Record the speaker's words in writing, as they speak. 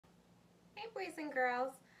Hi boys and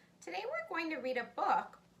girls. Today we're going to read a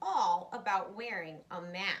book all about wearing a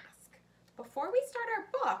mask. Before we start our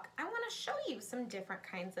book, I want to show you some different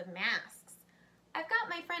kinds of masks. I've got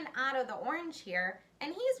my friend Otto the Orange here,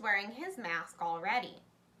 and he's wearing his mask already.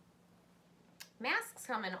 Masks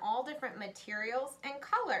come in all different materials and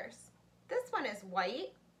colors. This one is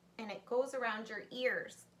white and it goes around your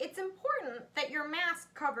ears. It's important that your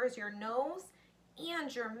mask covers your nose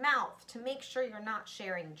and your mouth to make sure you're not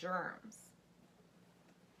sharing germs.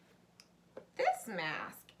 This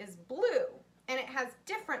mask is blue and it has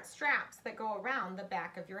different straps that go around the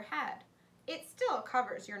back of your head. It still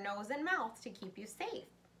covers your nose and mouth to keep you safe.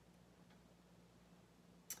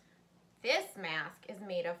 This mask is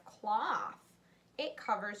made of cloth. It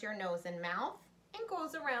covers your nose and mouth and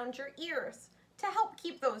goes around your ears to help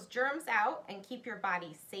keep those germs out and keep your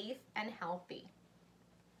body safe and healthy.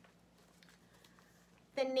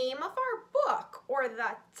 The name of our book, or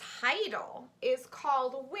the title, is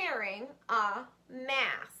called Wearing a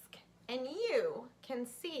Mask. And you can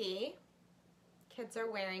see kids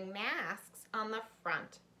are wearing masks on the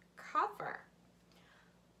front cover.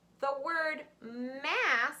 The word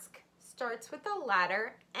mask starts with the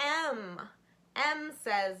letter M. M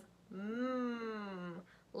says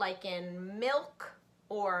like in milk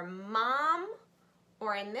or mom,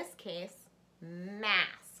 or in this case,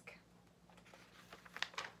 mask.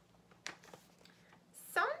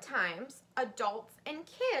 Sometimes adults and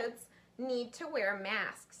kids need to wear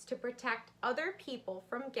masks to protect other people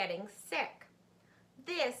from getting sick.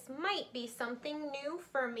 This might be something new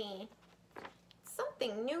for me.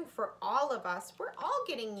 Something new for all of us. We're all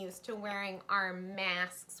getting used to wearing our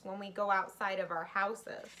masks when we go outside of our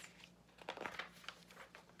houses.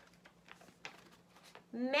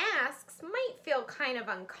 Masks might feel kind of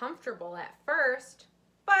uncomfortable at first,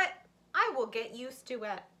 but I will get used to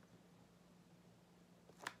it.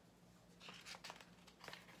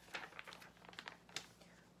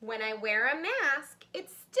 When I wear a mask,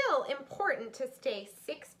 it's still important to stay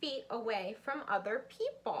 6 feet away from other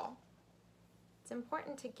people. It's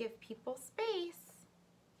important to give people space.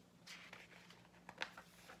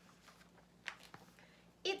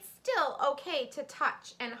 It's still okay to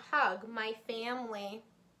touch and hug my family.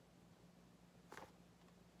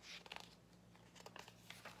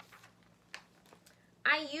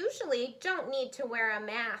 I usually don't need to wear a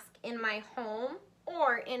mask in my home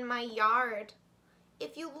or in my yard.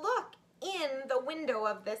 If you look in the window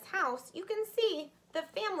of this house, you can see the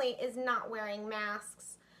family is not wearing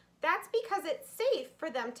masks. That's because it's safe for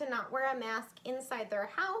them to not wear a mask inside their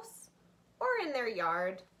house or in their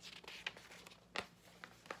yard.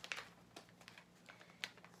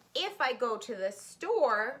 If I go to the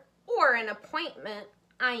store or an appointment,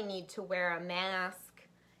 I need to wear a mask.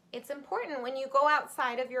 It's important when you go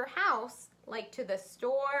outside of your house, like to the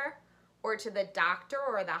store or to the doctor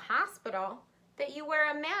or the hospital, that you wear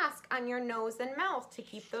a mask on your nose and mouth to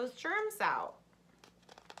keep those germs out.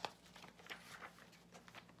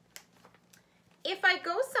 If I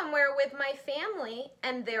go somewhere with my family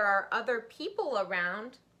and there are other people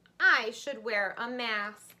around, I should wear a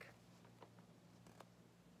mask.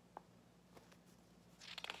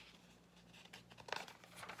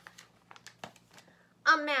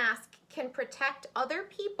 A mask can protect other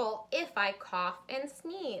people if I cough and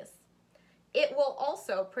sneeze. It will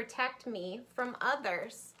also protect me from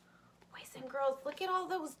others. Boys and girls, look at all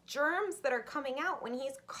those germs that are coming out when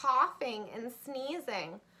he's coughing and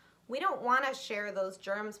sneezing. We don't want to share those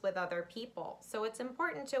germs with other people, so it's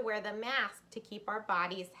important to wear the mask to keep our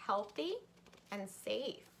bodies healthy and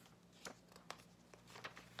safe.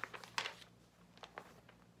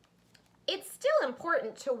 It's still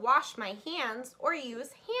important to wash my hands or use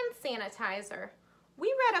hand sanitizer.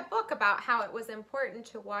 We read a book about how it was important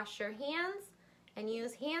to wash your hands and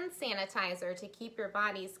use hand sanitizer to keep your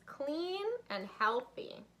bodies clean and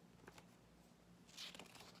healthy.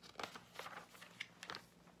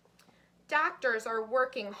 Doctors are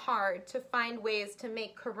working hard to find ways to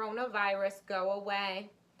make coronavirus go away.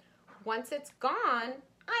 Once it's gone,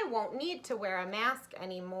 I won't need to wear a mask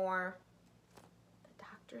anymore. The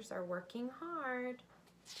doctors are working hard.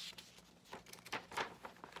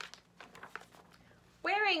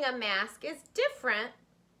 Wearing a mask is different,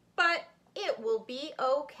 but it will be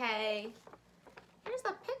okay. Here's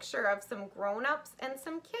a picture of some grown-ups and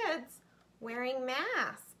some kids wearing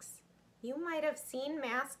masks. You might have seen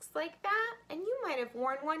masks like that, and you might have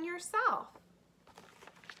worn one yourself.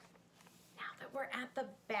 Now that we're at the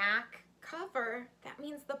back cover, that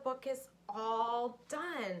means the book is all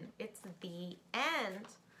done. It's the end.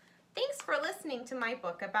 Thanks for listening to my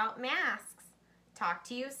book about masks. Talk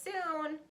to you soon.